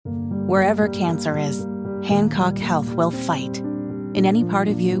Wherever cancer is, Hancock Health will fight. In any part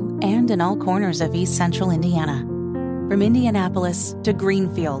of you and in all corners of East Central Indiana. From Indianapolis to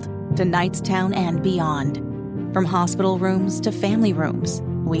Greenfield to Knightstown and beyond. From hospital rooms to family rooms,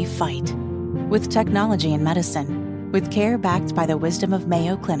 we fight. With technology and medicine, with care backed by the wisdom of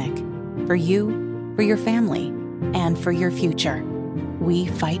Mayo Clinic. For you, for your family, and for your future. We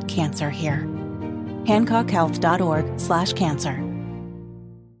fight cancer here. HancockHealth.org/cancer.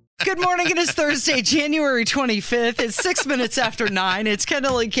 Good morning. It is Thursday, January 25th. It's 6 minutes after 9. It's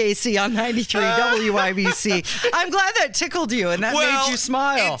Kendall and Casey on 93 WIBC. I'm glad that tickled you and that made you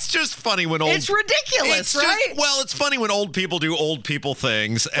smile. It's just funny when It's ridiculous, right? It's funny when old people do old people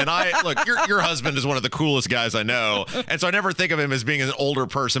things. And look, your husband is one of the coolest guys I know. And so I never think of him as being an older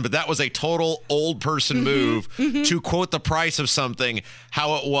person, but that was a total old person move to quote the price of something,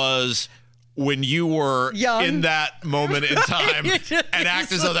 how it was when you were young, in that moment in time, and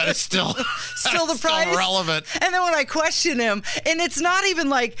act as though that is still the price, still relevant. And then when I question him, and it's not even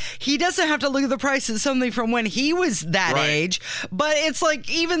like he doesn't have to look at the price of something from when he was that age, but it's like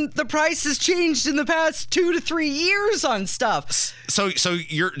even the price has changed in the past 2 to 3 years on stuff. So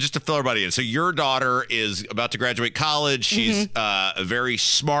you're, just to fill everybody in, so your daughter is about to graduate college. She's a very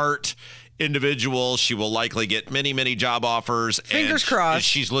smart individual. She will likely get many job offers. Fingers crossed.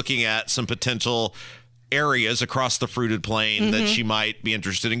 She's looking at some potential areas across the fruited plain that she might be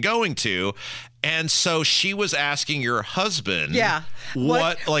interested in going to. And so she was asking your husband,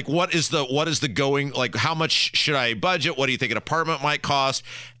 what is the going, like, how much should I budget? What do you think an apartment might cost?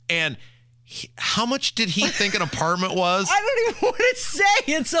 And how much did he think an apartment was? I don't even want to say.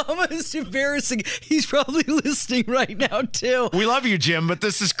 It's almost embarrassing. He's probably listening right now, too. We love you, Jim, but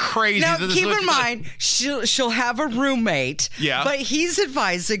this is crazy. Now, keep in mind, she'll have a roommate. Yeah. But he's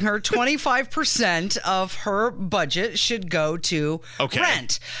advising her 25% of her budget should go to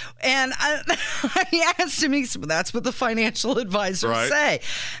rent. And I asked him, he said, well, that's what the financial advisors say.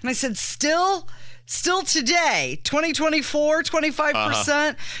 And I said, Still today, 2024,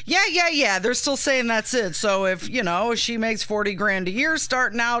 25%. Yeah. They're still saying that's it. So if, she makes $40,000 a year,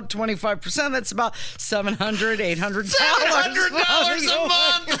 starting out 25%, that's about $700, $800. $700 a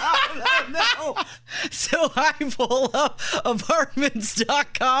month. No. So I pull up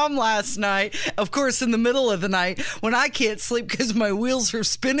apartments.com last night, of course, in the middle of the night when I can't sleep because my wheels are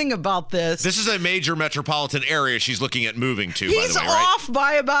spinning about this. This is a major metropolitan area she's looking at moving to, by the way, right? He's off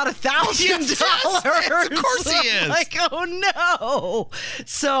by about $1,000. Yes, of course he is. Like, oh no.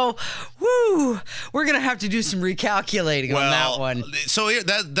 So, we're going to have to do some recalculating on that one. So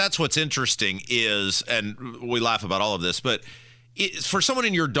that's what's interesting is, and we laugh about all of this, but for someone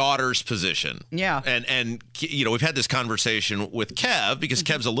in your daughter's position. Yeah. And we've had this conversation with Kev, because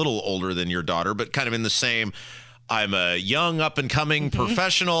Kev's a little older than your daughter, but kind of in the same, I'm a young, up-and-coming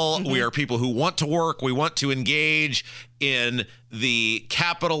professional. We are people who want to work. We want to engage in the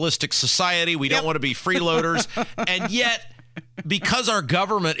capitalistic society. We don't want to be freeloaders. And yet, because our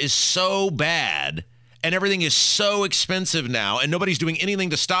government is so bad and everything is so expensive now and nobody's doing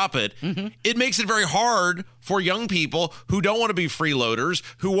anything to stop it, it makes it very hard for young people who don't want to be freeloaders,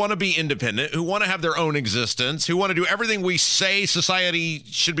 who want to be independent, who want to have their own existence, who want to do everything we say society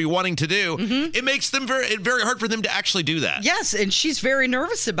should be wanting to do. It makes them very hard for them to actually do that. Yes, and she's very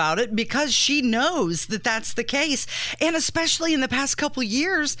nervous about it because she knows that that's the case. And especially in the past couple of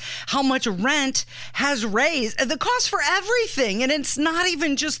years, how much rent has raised. The cost for everything. And it's not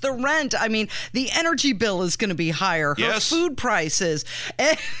even just the rent. I mean, the energy bill is going to be higher. Her food prices.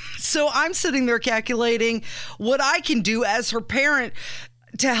 And so I'm sitting there calculating what I can do as her parent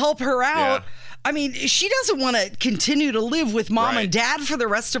to help her out. I mean, she doesn't want to continue to live with mom and dad for the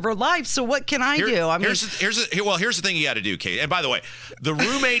rest of her life. So what can I do? I mean, here's the thing you got to do, Kate. And by the way, the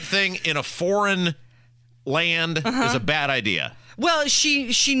roommate thing in a foreign land is a bad idea. Well,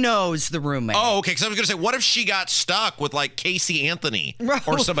 she knows the roommate. Oh, okay. Because I was going to say, what if she got stuck with like Casey Anthony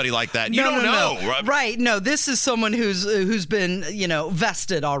or somebody like that? You don't know. Right. No, this is someone who's been,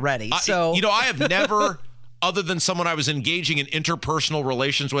 vested already. So I have never, other than someone I was engaging in interpersonal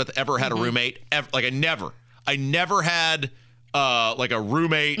relations with, ever had a roommate. I never had like a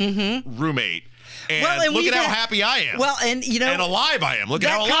roommate. And look at how happy I am. Well, and and alive I am. Look at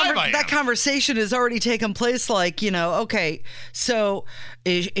how alive I am. That conversation has already taken place. Like, okay, so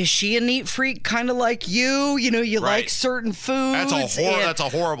is she a neat freak, kind of like you? You like certain foods. That's a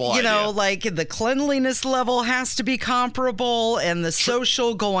horrible idea. Like the cleanliness level has to be comparable, and the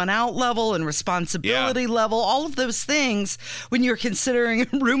social going out level and responsibility level. All of those things when you're considering a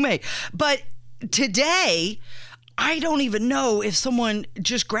roommate. But today, I don't even know if someone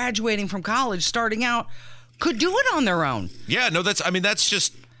just graduating from college, starting out, could do it on their own. Yeah, no, that's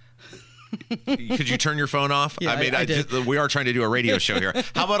just Could you turn your phone off? Yeah, I did. We are trying to do a radio show here.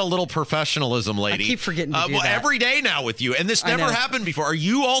 How about a little professionalism, lady? I keep forgetting to do that. Every day now with you, and this never happened before. Are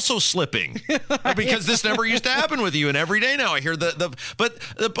you also slipping? Because this never used to happen with you, and every day now I hear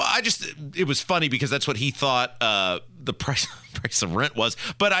it was funny because that's what he thought the price of rent was.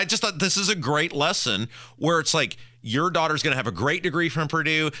 But I just thought this is a great lesson where it's like, your daughter's going to have a great degree from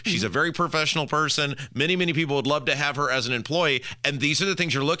Purdue. She's a very professional person. Many, many people would love to have her as an employee. And these are the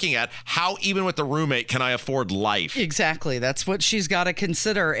things you're looking at. How, even with the roommate, can I afford life? Exactly. That's what she's got to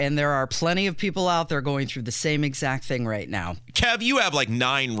consider. And there are plenty of people out there going through the same exact thing right now. Kev, you have like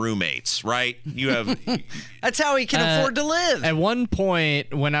 9 roommates, right? You have. That's how he can afford to live. At one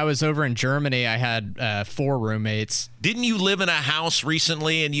point, when I was over in Germany, I had 4 roommates. Didn't you live in a house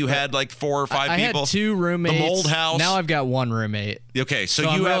recently and you had like 4 or 5 people? I had 2 roommates. The mold house. Now I've got 1 roommate. Okay, so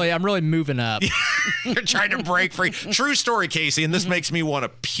I'm really moving up. You're trying to break free. True story, Casey, and this makes me want to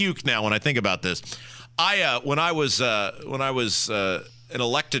puke now when I think about this. When I was an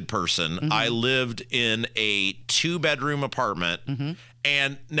elected person, I lived in a 2-bedroom apartment.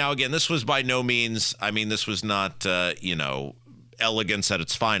 And now again, this was by no means, this was not elegance at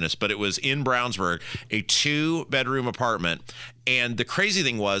its finest, but it was in Brownsburg, a 2-bedroom apartment. And the crazy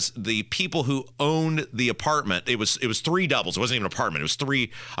thing was the people who owned the apartment, it was 3 doubles. It wasn't even an apartment. It was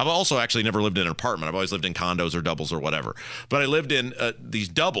 3. I've also actually never lived in an apartment. I've always lived in condos or doubles or whatever. But I lived in these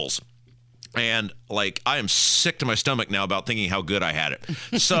doubles. And like, I am sick to my stomach now about thinking how good I had it.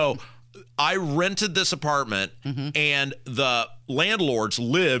 So I rented this apartment and the landlords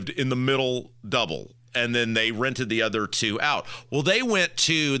lived in the middle double. And then they rented the other 2 out. Well, they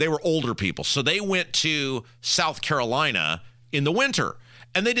were older people. So they went to South Carolina in the winter.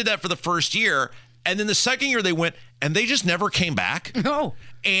 And they did that for the first year. And then the second year they went and they just never came back. No.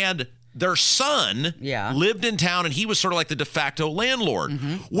 And their son lived in town and he was sort of like the de facto landlord.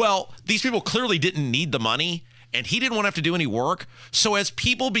 Well, these people clearly didn't need the money and he didn't want to have to do any work. So as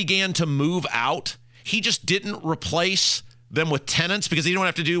people began to move out, he just didn't replace them with tenants because he didn't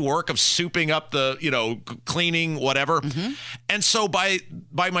have to do work of souping up the, cleaning, whatever. And so by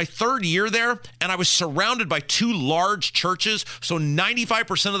my 3rd year there, and I was surrounded by 2 large churches, so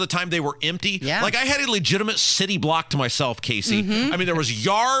 95% of the time they were empty. Yeah. Like I had a legitimate city block to myself, Casey. There was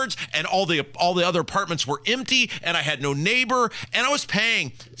yards and all the other apartments were empty and I had no neighbor and I was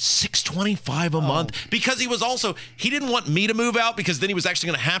paying $625 a month because he didn't want me to move out because then he was actually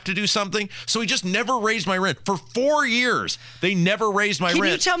going to have to do something. So he just never raised my rent for 4 years. They never raised my rent.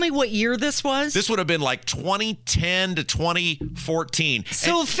 Can you tell me what year this was? This would have been like 2010 to 2014.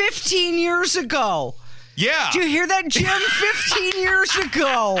 So 15 years ago. Yeah. Do you hear that, Jim? 15 years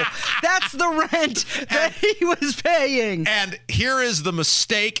ago. That's the rent that he was paying. And here is the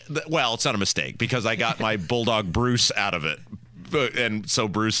mistake. Well, it's not a mistake because I got my bulldog Bruce out of it. And so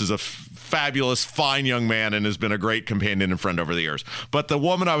Bruce is a fabulous, fine young man and has been a great companion and friend over the years. But the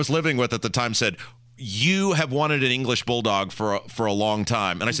woman I was living with at the time said, you have wanted an English bulldog for a long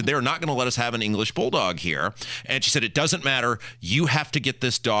time. And I said, they're not going to let us have an English bulldog here. And she said, it doesn't matter. You have to get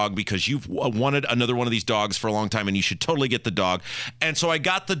this dog because you've wanted another one of these dogs for a long time and you should totally get the dog. And so I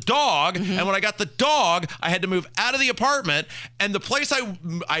got the dog. And when I got the dog, I had to move out of the apartment. And the place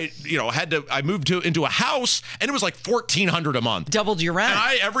I moved into a house and it was like $1,400 a month. Doubled your rent.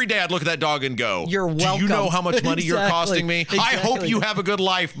 And every day I'd look at that dog and go, you're welcome. Do you know how much money you're costing me? Exactly. I hope you have a good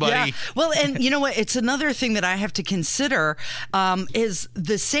life, buddy. Yeah. Well, and you know what? It's another thing that I have to consider is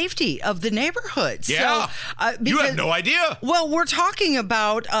the safety of the neighborhood. Yeah. So, you have no idea. Well, we're talking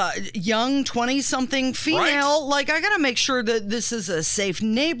about young 20-something female. Right. Like, I got to make sure that this is a safe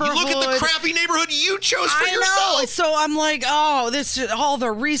neighborhood. You look at the crappy neighborhood you chose for yourself. I know. So I'm like, all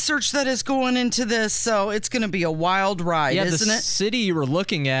the research that is going into this. So it's going to be a wild ride, isn't it? The city you were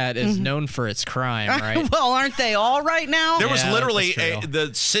looking at is known for its crime, right? Well, aren't they all right now? There was literally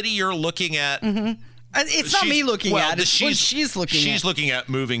the city you're looking at. It's not me looking at it. She's looking at. She's looking at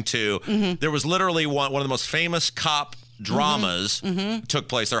moving to. There was literally one of the most famous cop dramas took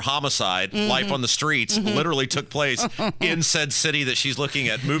place. Their homicide, Life on the Streets, literally took place in said city that she's looking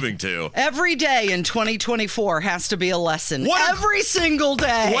at moving to. Every day in 2024 has to be a lesson. Every single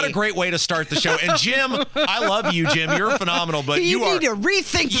day. What a great way to start the show. And Jim, I love you, Jim. You're phenomenal, but you need to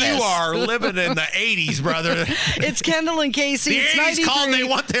rethink this. You are living in the 80s, brother. It's Kendall and Casey. The it's 80s called and they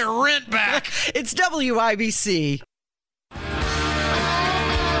want their rent back. It's WIBC.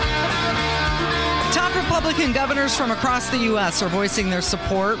 Republican governors from across the U.S. are voicing their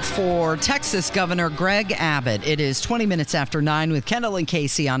support for Texas Governor Greg Abbott. It is 20 minutes after 9 with Kendall and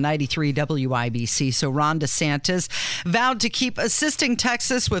Casey on 93 WIBC. So Ron DeSantis vowed to keep assisting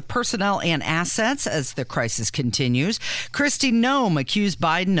Texas with personnel and assets as the crisis continues. Kristi Noem accused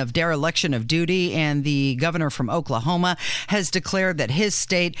Biden of dereliction of duty, and the governor from Oklahoma has declared that his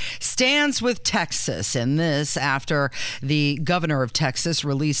state stands with Texas. And this after the governor of Texas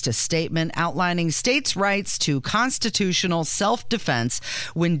released a statement outlining states' rights to constitutional self-defense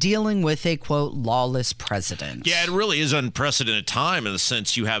when dealing with a, quote, lawless president. Yeah, it really is unprecedented time in the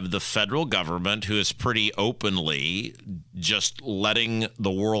sense you have the federal government who is pretty openly just letting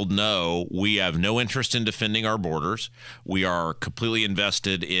the world know we have no interest in defending our borders. We are completely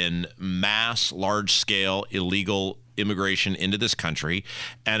invested in mass, large-scale illegal immigration into this country,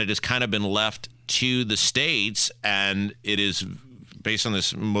 and it has kind of been left to the states, and it is based on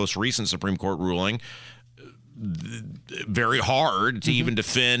this most recent Supreme Court ruling, very hard to even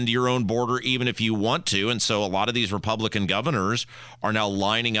defend your own border, even if you want to. And so a lot of these Republican governors are now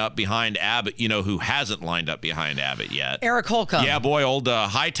lining up behind Abbott. You know who hasn't lined up behind Abbott yet? Eric Holcomb. Yeah, boy, old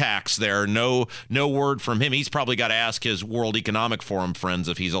high tax there. No word from him. He's probably got to ask his World Economic Forum friends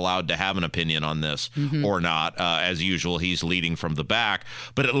if he's allowed to have an opinion on this or not. As usual, he's leading from the back.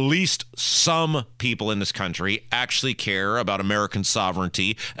 But at least some people in this country actually care about American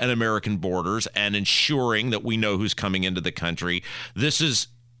sovereignty and American borders and ensuring that we know who's coming into the country. This is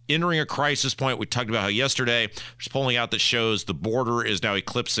entering a crisis point. We talked about how yesterday there's polling out that shows the border is now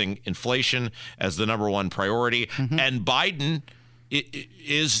eclipsing inflation as the number one priority. And Biden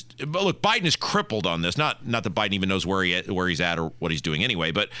Biden is crippled on this. Not that Biden even knows where he's at or what he's doing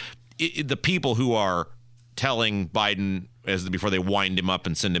anyway, but the people who are telling Biden before they wind him up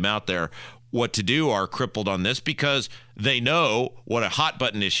and send him out there what to do are crippled on this because they know what a hot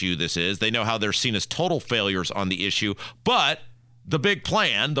button issue this is. They know how they're seen as total failures on the issue. But the big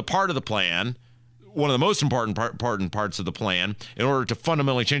plan, the part of the plan, one of the most important parts of the plan in order to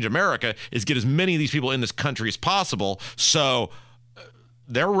fundamentally change America is get as many of these people in this country as possible. So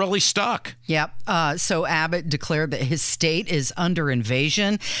they're really stuck. Yep. So Abbott declared that his state is under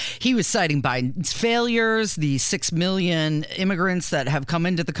invasion. He was citing Biden's failures, the 6 million immigrants that have come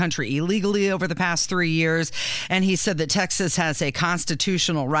into the country illegally over the past 3 years. And he said that Texas has a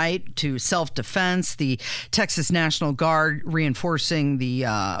constitutional right to self-defense. The Texas National Guard reinforcing the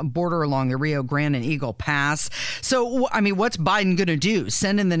border along the Rio Grande and Eagle Pass. So, I mean, what's Biden going to do?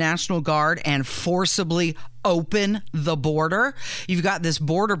 Send in the National Guard and forcibly open the border? You've got this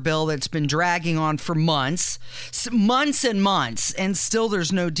border bill that's been dragging on for months and months, and still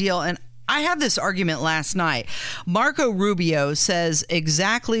there's no deal. And I had this argument last night. Marco Rubio says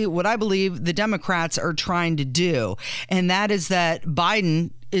exactly what I believe the Democrats are trying to do, and that is that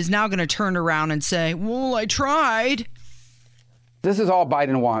Biden is now going to turn around and say, well, I tried. This is all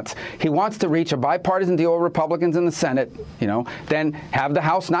Biden wants. He wants to reach a bipartisan deal with Republicans in the Senate, then have the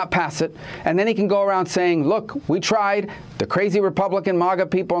House not pass it. And then he can go around saying, look, we tried. The crazy Republican MAGA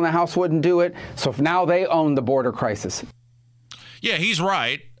people in the House wouldn't do it. So now they own the border crisis. Yeah, he's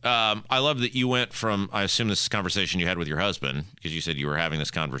right. I love that you went from, I assume this is a conversation you had with your husband, because you said you were having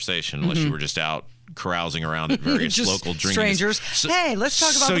this conversation, unless you were just out carousing around at various local drinking. Strangers. Hey, let's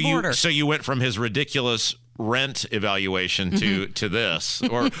talk about the border. So you went from his ridiculous rent evaluation to this,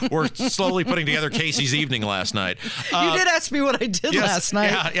 or we're slowly putting together Casey's evening last night. You did ask me what I did last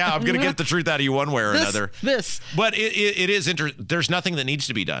night. Yeah, I'm going to get the truth out of you one way or another. But it is interesting. There's nothing that needs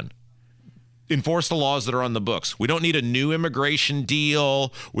to be done. Enforce the laws that are on the books. We don't need a new immigration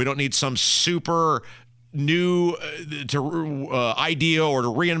deal. We don't need some super new idea or to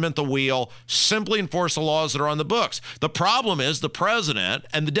reinvent the wheel. Simply enforce the laws that are on the books. The problem is the president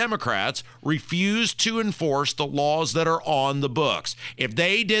and the Democrats refuse to enforce the laws that are on the books. If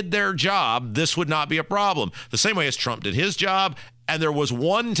they did their job, this would not be a problem. The same way as Trump did his job, and there was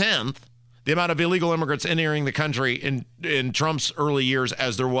 1/10 the amount of illegal immigrants entering the country in Trump's early years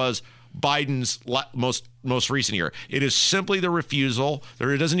as there was Biden's most recent year. It is simply the refusal.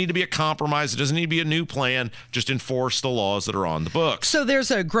 There doesn't need to be a compromise. It doesn't need to be a new plan. Just enforce the laws that are on the books. So there's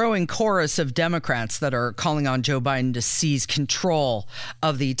a growing chorus of Democrats that are calling on Joe Biden to seize control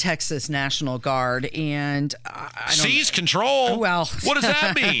of the Texas National Guard. And seize control? Well, what does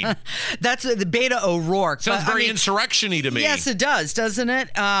that mean? That's the Beto O'Rourke. Sounds very insurrection-y to me. Yes, it does, doesn't it?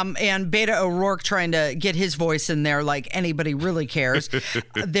 And Beto O'Rourke trying to get his voice in there like anybody really cares.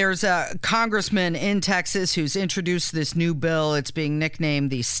 There's a congressman in Texas Texas who's introduced this new bill. It's being nicknamed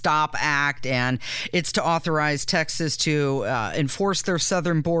the STOP Act, and it's to authorize Texas to enforce their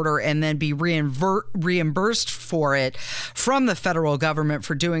southern border and then be reimbursed for it from the federal government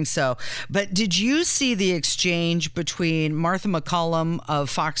for doing so. But did you see the exchange between Martha McCallum of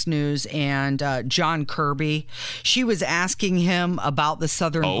Fox News and John Kirby? She was asking him about the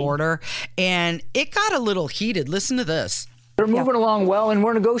southern border, and it got a little heated. Listen to this. They're moving along well, and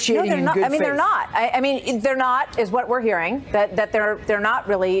we're negotiating in good faith. I mean, they're not. I mean, they're not, is what we're hearing, that they're not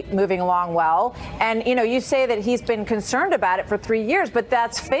really moving along well. And, you say that he's been concerned about it for 3 years, but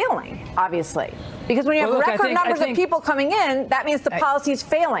that's failing, obviously. Because when you have record numbers of people coming in, that means the policy's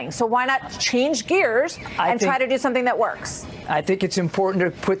failing. So why not change gears and try to do something that works? I think it's important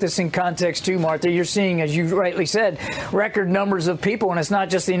to put this in context, too, Martha. You're seeing, as you rightly said, record numbers of people, and it's not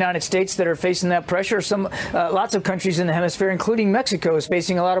just the United States that are facing that pressure. Lots of countries in the hemisphere, including Mexico, is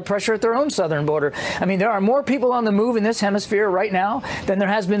facing a lot of pressure at their own southern border. I mean, there are more people on the move in this hemisphere right now than there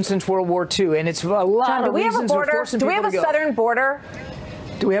has been since World War II, and it's a lot of reasons for forcing people to go. Do we have a southern border?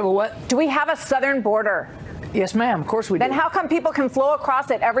 Do we have a what? Do we have a southern border? Yes, ma'am. Of course we do. Then how come people can flow across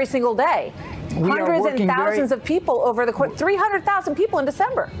it every single day? Hundreds and thousands of people over the course, 300,000 people in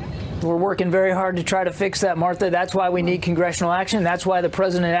December. We're working very hard to try to fix that, Martha. That's why we need congressional action. That's why the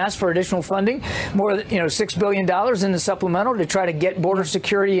president asked for additional funding, more than $6 billion in the supplemental to try to get border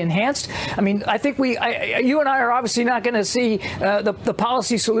security enhanced. I mean, I think you and I are obviously not going to see the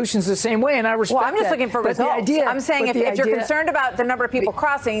policy solutions the same way, and I respect that. Well, I'm just looking for results. I'm saying if you're concerned about the number of people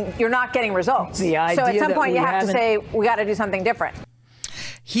crossing, you're not getting results. So at some point you have to say, we got to do something different.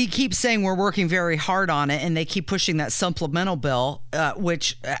 He keeps saying we're working very hard on it, and they keep pushing that supplemental bill,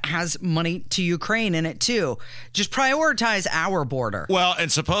 which has money to Ukraine in it, too. Just prioritize our border. Well,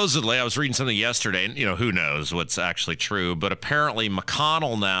 and supposedly, I was reading something yesterday, and, who knows what's actually true, but apparently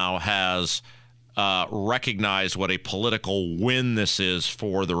McConnell now has recognized what a political win this is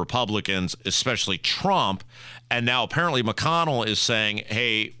for the Republicans, especially Trump. And now apparently McConnell is saying,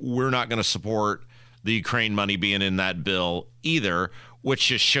 hey, we're not going to support the Ukraine money being in that bill either, which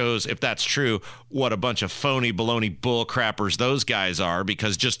just shows, if that's true, what a bunch of phony, baloney bull crappers those guys are,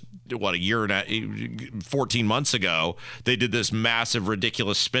 because just, a year and 14 months ago, they did this massive,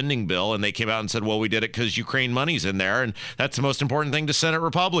 ridiculous spending bill, and they came out and said, well, we did it because Ukraine money's in there, and that's the most important thing to Senate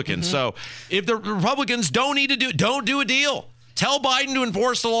Republicans. Mm-hmm. So if the Republicans don't do a deal. Tell Biden to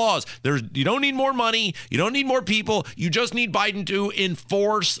enforce the laws. You don't need more money. You don't need more people. You just need Biden to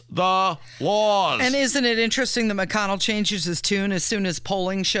enforce the laws. And isn't it interesting that McConnell changes his tune as soon as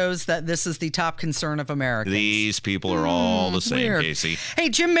polling shows that this is the top concern of Americans? These people are all the same, weird. Casey. Hey,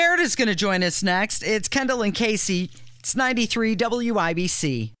 Jim Merritt is going to join us next. It's Kendall and Casey. It's 93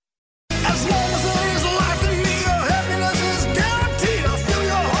 WIBC. As long as there is life in me, your happiness is guaranteed. I'll fill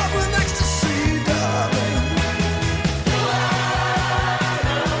your heart with ecstasy, darling.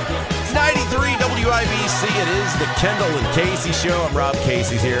 93 WIBC. It is the Kendall and Casey Show. I'm Rob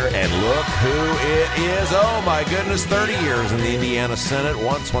Casey's here, and look who it is. Oh, my goodness, 30 years in the Indiana Senate,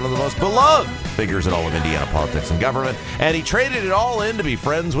 once one of the most beloved figures in all of Indiana politics and government, and he traded it all in to be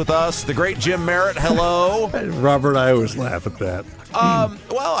friends with us. The great Jim Merritt, hello. Robert, I always laugh at that.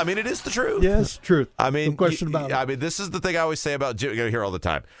 Well, I mean, it is the truth. Yes, truth. I mean, no question about it. I mean, this is the thing I always say about Jim. You hear all the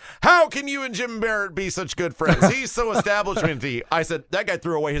time. How can you and Jim Merritt be such good friends? He's so establishment-y. I said, that guy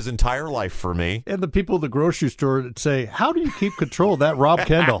threw away his entire life for me. And the people at the grocery store that say, how do you keep control of that Rob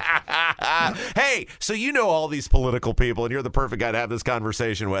Kendall? Hey, so you know all these political people, and you're the perfect guy to have this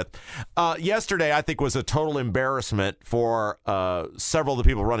conversation with. Yesterday, I think, was a total embarrassment for several of the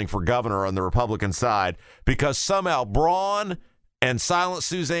people running for governor on the Republican side, because somehow Braun and Silent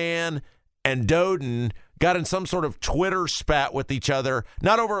Suzanne and Doden got in some sort of Twitter spat with each other,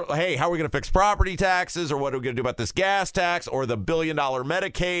 not over, hey, how are we going to fix property taxes, or what are we going to do about this gas tax, or the $1 billion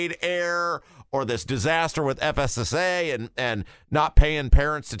Medicaid error, or this disaster with FSSA and not paying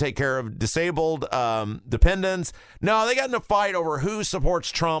parents to take care of disabled dependents. No, they got in a fight over who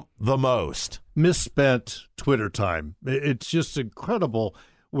supports Trump the most. Misspent Twitter time. It's just incredible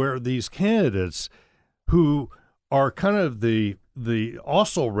where these candidates who are kind of the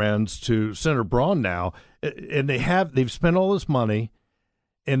also-rans to Senator Braun now, and they've spent all this money,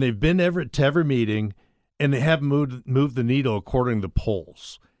 and they've been to every meeting, and they haven't moved the needle according to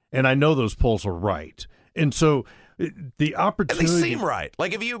polls. And I know those polls are right. And so the opportunity... And they seem right.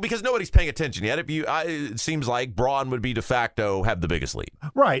 Like, because nobody's paying attention yet, it seems like Braun would be de facto have the biggest lead.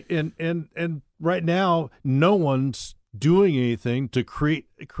 Right. And right now, no one's doing anything to create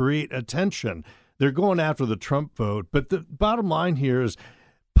attention. They're going after the Trump vote. But the bottom line here is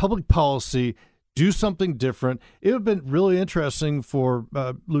public policy do something different. It would have been really interesting for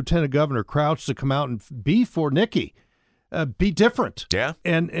Lieutenant Governor Crouch to come out and be for Nikki, be different. Yeah.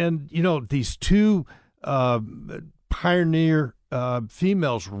 And these two pioneer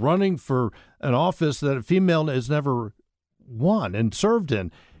females running for an office that a female has never won and served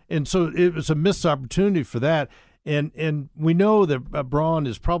in. And so it was a missed opportunity for that. And we know that Braun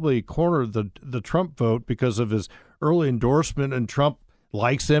is probably cornered the Trump vote because of his early endorsement, and Trump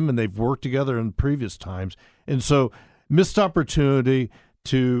likes him, and they've worked together in previous times. And so missed opportunity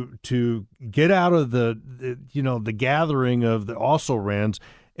to get out of the gathering of the also rans,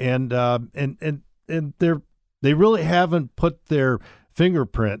 and they really haven't put their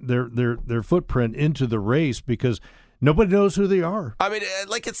fingerprint, their footprint into the race because nobody knows who they are. I mean,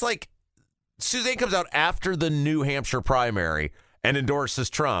 it's like Suzanne comes out after the New Hampshire primary and endorses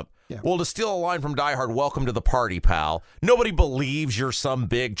Trump. Yeah. Well, to steal a line from Die Hard, welcome to the party, pal. Nobody believes you're some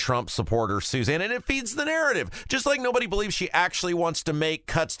big Trump supporter, Suzanne, and it feeds the narrative. Just like nobody believes she actually wants to make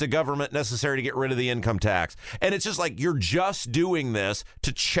cuts to government necessary to get rid of the income tax. And it's just like you're just doing this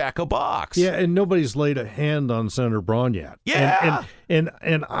to check a box. Yeah, and nobody's laid a hand on Senator Braun yet. Yeah. And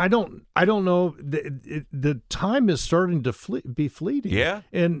I don't know. The time is starting to be fleeting. Yeah.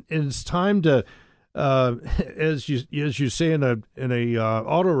 And it's time to. As you say in a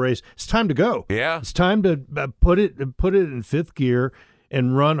auto race, it's time to go. Yeah, it's time to put it in fifth gear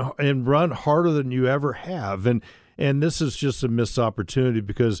and run harder than you ever have. And this is just a missed opportunity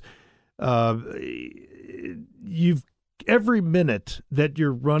because you've every minute that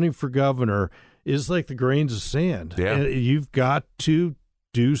you're running for governor is like the grains of sand. Yeah, and you've got to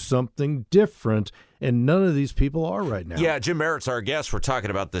do something different. And none of these people are right now. Yeah, Jim Merritt's our guest. We're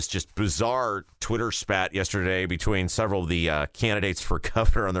talking about this just bizarre Twitter spat yesterday between several of the candidates for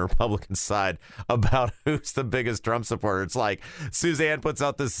governor on the Republican side about who's the biggest Trump supporter. It's like Suzanne puts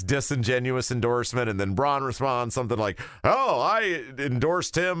out this disingenuous endorsement, and then Braun responds something like, oh, I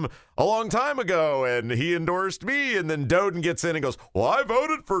endorsed him a long time ago, and he endorsed me. And then Doden gets in and goes, well, I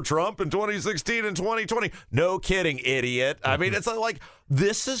voted for Trump in 2016 and 2020. No kidding, idiot. I mean, it's like,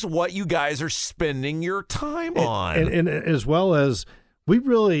 this is what you guys are spending your time on. And as well as we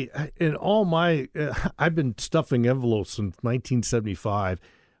really, in all my, I've been stuffing envelopes since 1975.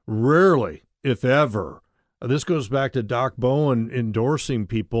 Rarely, if ever, this goes back to Doc Bowen endorsing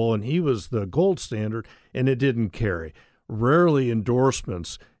people, and he was the gold standard, and it didn't carry. Rarely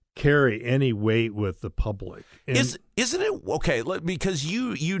endorsements carry any weight with the public. And isn't it okay? Because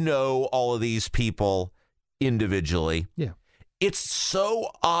you know all of these people individually. Yeah. It's so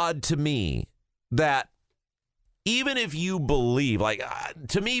odd to me that even if you believe,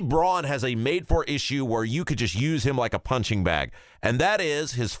 to me, Braun has a made-for issue where you could just use him like a punching bag. And that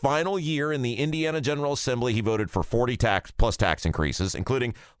is his final year in the Indiana General Assembly. He voted for 40 plus tax increases,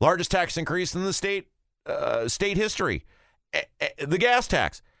 including largest tax increase in the state history, the gas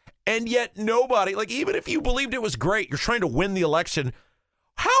tax. And yet nobody, even if you believed it was great, you're trying to win the election.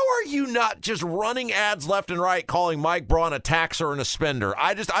 How are you not just running ads left and right calling Mike Braun a taxer and a spender?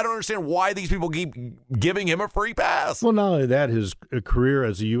 I don't understand why these people keep giving him a free pass. Well, not only that, his career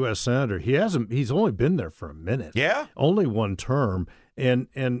as a U.S. Senator, he's only been there for a minute. Yeah. Only one term, and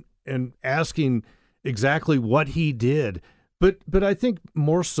asking exactly what he did. But I think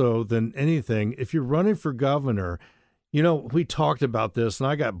more so than anything, if you're running for governor, we talked about this, and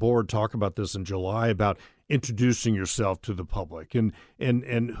I got bored talking about this in July about introducing yourself to the public and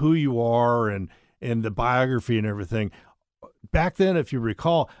who you are and the biography and everything. Back then, if you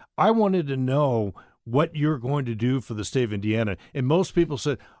recall, I wanted to know what you're going to do for the state of Indiana. And most people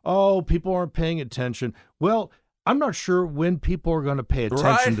said, oh, people aren't paying attention. Well, I'm not sure when people are going to pay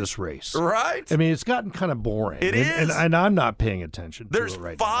attention to this race. Right. I mean, it's gotten kind of boring. It is. And I'm not paying attention to There's it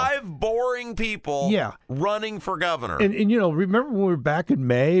right five now. boring people running for governor. And remember when we were back in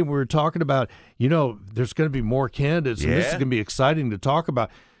May, we were talking about, there's going to be more candidates, and this is going to be exciting to talk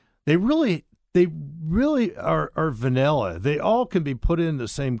about. They really are vanilla. They all can be put in the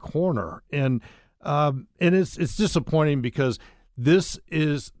same corner. And it's disappointing because this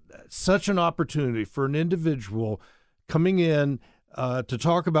is such an opportunity for an individual coming in to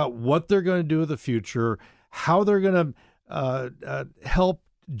talk about what they're going to do in the future, how they're going to help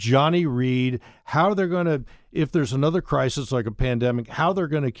Johnny Reed, how they're going to, if there's another crisis like a pandemic, how they're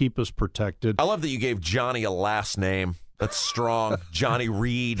going to keep us protected. I love that you gave Johnny a last name. That's strong. Johnny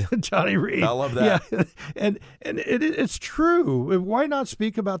Reed. Johnny Reed. I love that. Yeah. And it's true. Why not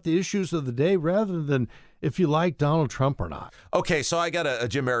speak about the issues of the day rather than if you like Donald Trump or not? Okay, so I got a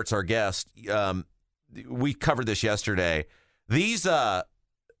Jim Merritt's our guest. We covered this yesterday. These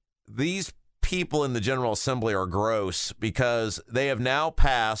people in the General Assembly are gross because they have now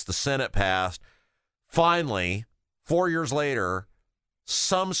passed, the Senate passed, finally, 4 years later,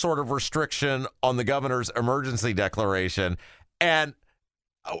 some sort of restriction on the governor's emergency declaration. And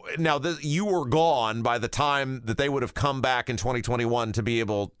now you were gone by the time that they would have come back in 2021 to be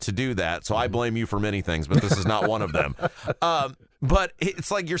able to do that. So I blame you for many things, but this is not one of them. But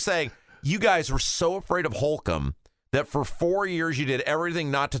it's like you're saying, you guys were so afraid of Holcomb that for 4 years you did everything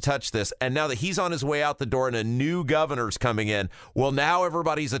not to touch this. And now that he's on his way out the door and a new governor's coming in, well, now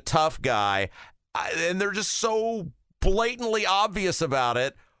everybody's a tough guy. And they're just so blatantly obvious about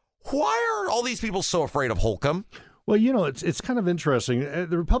it. Why are all these people so afraid of Holcomb? Well, it's kind of interesting.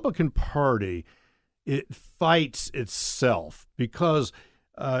 The Republican Party, it fights itself because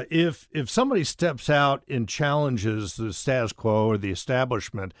if somebody steps out and challenges the status quo or the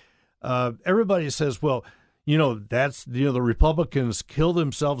establishment, everybody says, well, that's the Republicans kill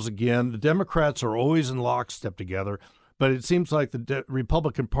themselves again. The Democrats are always in lockstep together, but it seems like the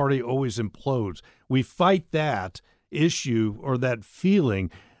Republican Party always implodes. We fight that issue or that feeling.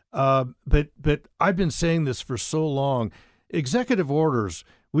 But I've been saying this for so long. Executive orders,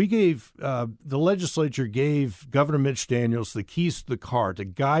 the legislature gave Governor Mitch Daniels the keys to the car to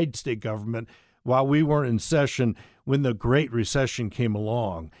guide state government while we weren't in session when the Great Recession came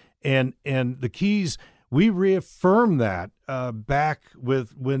along. And the keys, we reaffirmed that back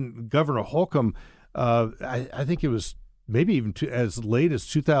when Governor Holcomb, I think it was maybe even as late as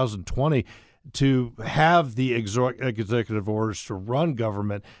 2020, to have the executive orders to run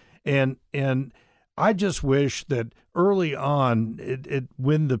government. And I just wish that early on,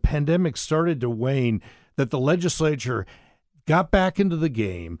 when the pandemic started to wane, that the legislature got back into the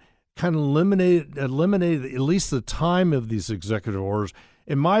game, kind of eliminated at least the time of these executive orders.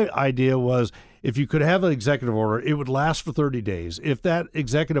 And my idea was, if you could have an executive order, it would last for 30 days. If that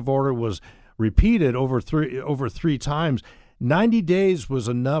executive order was repeated over three times, 90 days was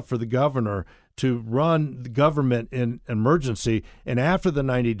enough for the governor to run the government in emergency. And after the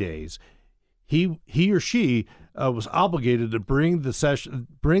 90 days, he or she was obligated to bring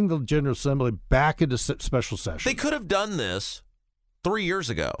the General Assembly back into special session. They could have done this 3 years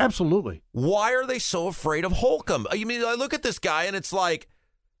ago. Absolutely. Why are they so afraid of Holcomb? I mean, I look at this guy and it's like,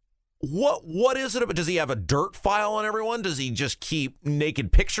 what is it? Does he have a dirt file on everyone? Does he just keep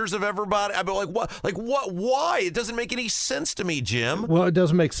naked pictures of everybody? I mean, what? Why? It doesn't make any sense to me, Jim. Well, it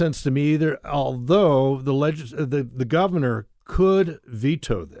doesn't make sense to me either. Although the governor could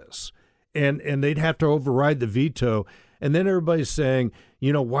veto this, and they'd have to override the veto. And then everybody's saying,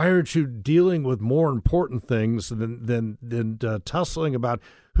 why aren't you dealing with more important things than tussling about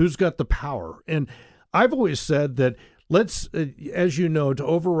who's got the power? And I've always said that. Let's, as you know, to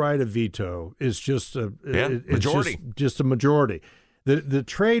override a veto is just a majority. Just a majority. The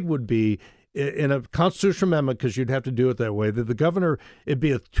trade would be in a constitutional amendment, because you'd have to do it that way, that the governor, it'd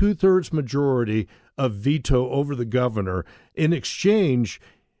be a 2/3 majority of veto over the governor. In exchange,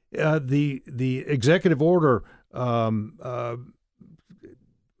 the executive order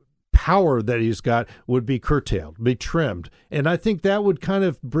power that he's got would be curtailed, be trimmed, and I think that would kind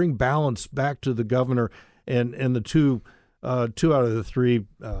of bring balance back to the governor. And the two out of the three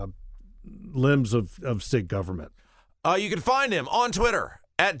limbs of state government. You can find him on Twitter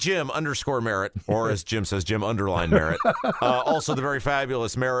at Jim_Merritt, or as Jim says, Jim_Merritt. Also, the very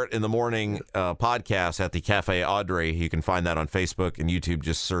fabulous Merritt in the Morning podcast at the Cafe Audrey. You can find that on Facebook and YouTube.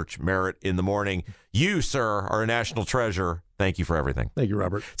 Just search Merritt in the Morning. You, sir, are a national treasure. Thank you for everything. Thank you,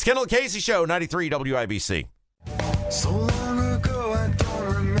 Robert. It's Kendall and Casey Show, 93 WIBC. So long ago, I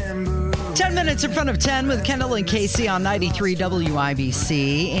don't remember. 10 minutes in front of 10 with Kendall and Casey on 93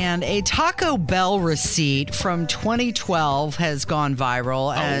 WIBC. And a Taco Bell receipt from 2012 has gone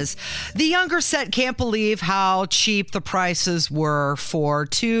viral as the younger set can't believe how cheap the prices were for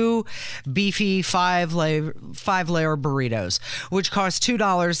two beefy five-layer burritos, which cost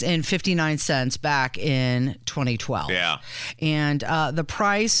 $2.59 back in 2012. Yeah. And the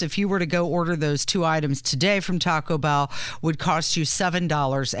price, if you were to go order those two items today from Taco Bell, would cost you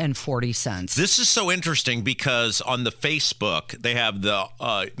 $7.40. This is so interesting because on the Facebook, they have the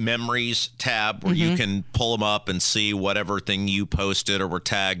memories tab where you can pull them up and see whatever thing you posted or were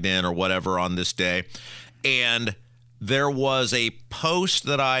tagged in or whatever on this day. And there was a post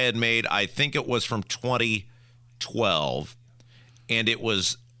that I had made, I think it was from 2012, and it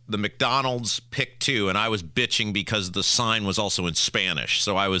was the McDonald's pick 2, and I was bitching because the sign was also in Spanish.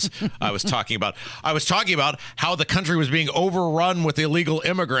 So I was talking about how the country was being overrun with illegal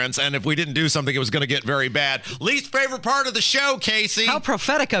immigrants, and if we didn't do something, it was going to get very bad. Least favorite part of the show, Casey. How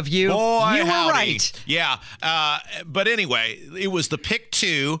prophetic of you. Boy, you howdy. were right. Yeah. But anyway, it was the pick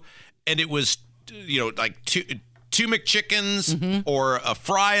 2, and it was like 2 McChickens or a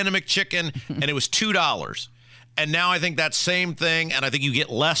fry and a McChicken, and it was $2. And now I think that same thing, and I think you get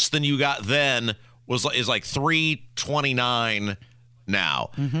less than you got then, is like $3.29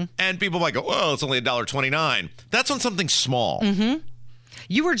 now. And people might go, well, it's only $1.29. That's on something small.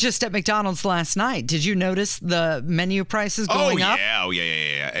 You were just at McDonald's last night. Did you notice the menu prices going up?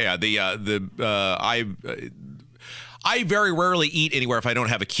 I very rarely eat anywhere if I don't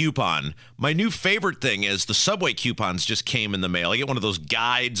have a coupon. My new favorite thing is the Subway coupons just came in the mail. I get one of those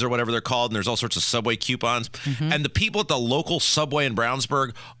guides or whatever they're called, and there's all sorts of Subway coupons. And the people at the local Subway in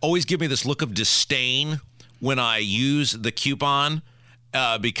Brownsburg always give me this look of disdain when I use the coupon.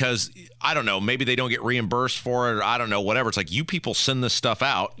 Because, I don't know, maybe they don't get reimbursed for it, or I don't know, whatever. It's like, you people send this stuff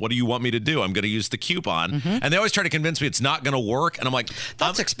out. What do you want me to do? I'm going to use the coupon. And they always try to convince me it's not going to work. And I'm like,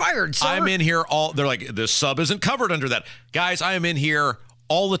 that's expired, sir. I'm in here they're like, the sub isn't covered under that. Guys, I am in here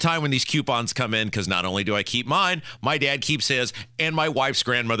all the time when these coupons come in, because not only do I keep mine, my dad keeps his, and my wife's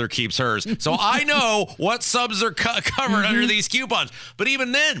grandmother keeps hers. So I know what subs are covered under these coupons. But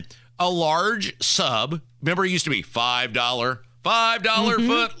even then, a large sub, remember it used to be $5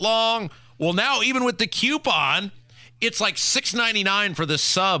 foot long. Well, now even with the coupon, it's like $6.99 for the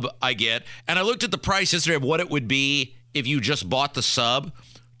sub I get. And I looked at the price yesterday of what it would be if you just bought the sub.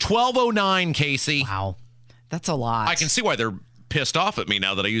 $12.09, Casey. Wow. That's a lot. I can see why they're pissed off at me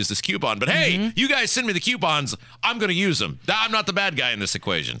now that I use this coupon. But hey, you guys send me the coupons. I'm going to use them. I'm not the bad guy in this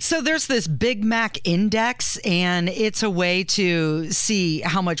equation. So there's this Big Mac index, and it's a way to see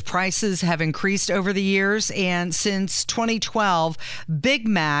how much prices have increased over the years. And since 2012, Big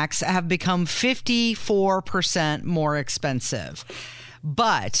Macs have become 54% more expensive.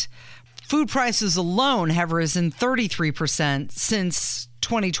 But food prices alone have risen 33% since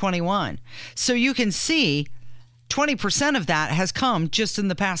 2021. So you can see 20% of that has come just in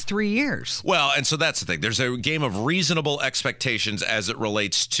the past 3 years. Well, and so that's the thing. There's a game of reasonable expectations as it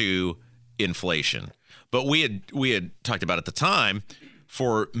relates to inflation. But we had talked about at the time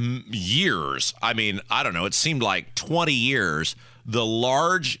for years. I mean, I don't know. It seemed like 20 years. The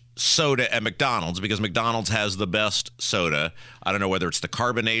large soda at McDonald's, because McDonald's has the best soda. I don't know whether it's the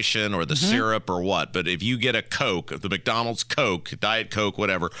carbonation or the syrup or what, but if you get a Coke, the McDonald's Coke, Diet Coke,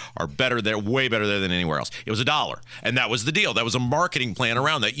 whatever, are better there, way better there than anywhere else. It was $1. And that was the deal. That was a marketing plan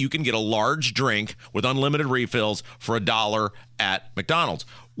around that. You can get a large drink with unlimited refills for $1 at McDonald's.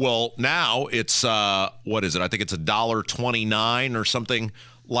 Well, now it's, what is it? I think it's $1.29 or something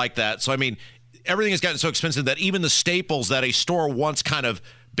like that. So, I mean, everything has gotten so expensive that even the staples that a store once kind of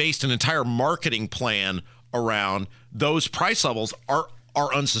based an entire marketing plan around, those price levels are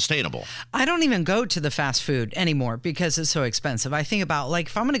unsustainable. I don't even go to the fast food anymore because it's so expensive. I think about, like,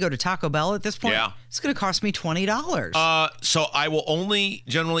 if I'm going to go to Taco Bell at this point, it's going to cost me $20. So I will only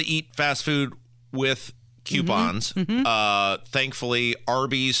generally eat fast food with coupons. Thankfully,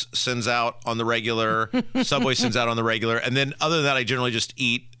 Arby's sends out on the regular, Subway sends out on the regular, and then other than that, I generally just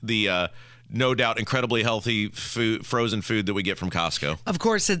eat the no doubt incredibly healthy food, frozen food that we get from Costco. Of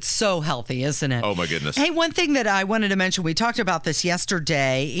course, it's so healthy, isn't it? Oh, my goodness. Hey, one thing that I wanted to mention, we talked about this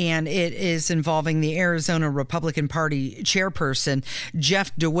yesterday, and it is involving the Arizona Republican Party chairperson,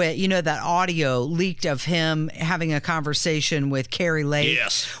 Jeff DeWitt. You know, that audio leaked of him having a conversation with Carrie Lake,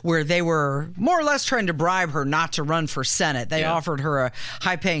 where they were more or less trying to bribe her not to run for Senate. They offered her a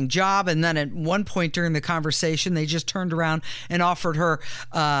high-paying job, and then at one point during the conversation, they just turned around and offered her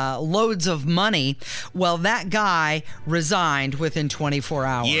loads of money. Well, that guy resigned within 24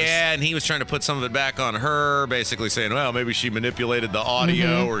 hours. Yeah, and he was trying to put some of it back on her, basically saying, well, maybe she manipulated the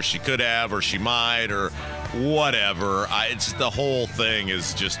audio, or she could have, or she might, or whatever. It's the whole thing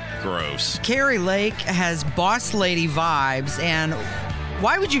is just gross. Carrie Lake has boss lady vibes, and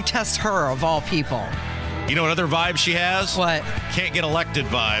why would you test her of all people? You know what other vibe she has? What? Can't get elected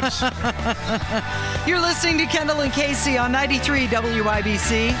vibes. You're listening to Kendall and Casey on 93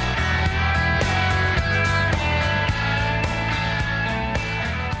 WIBC.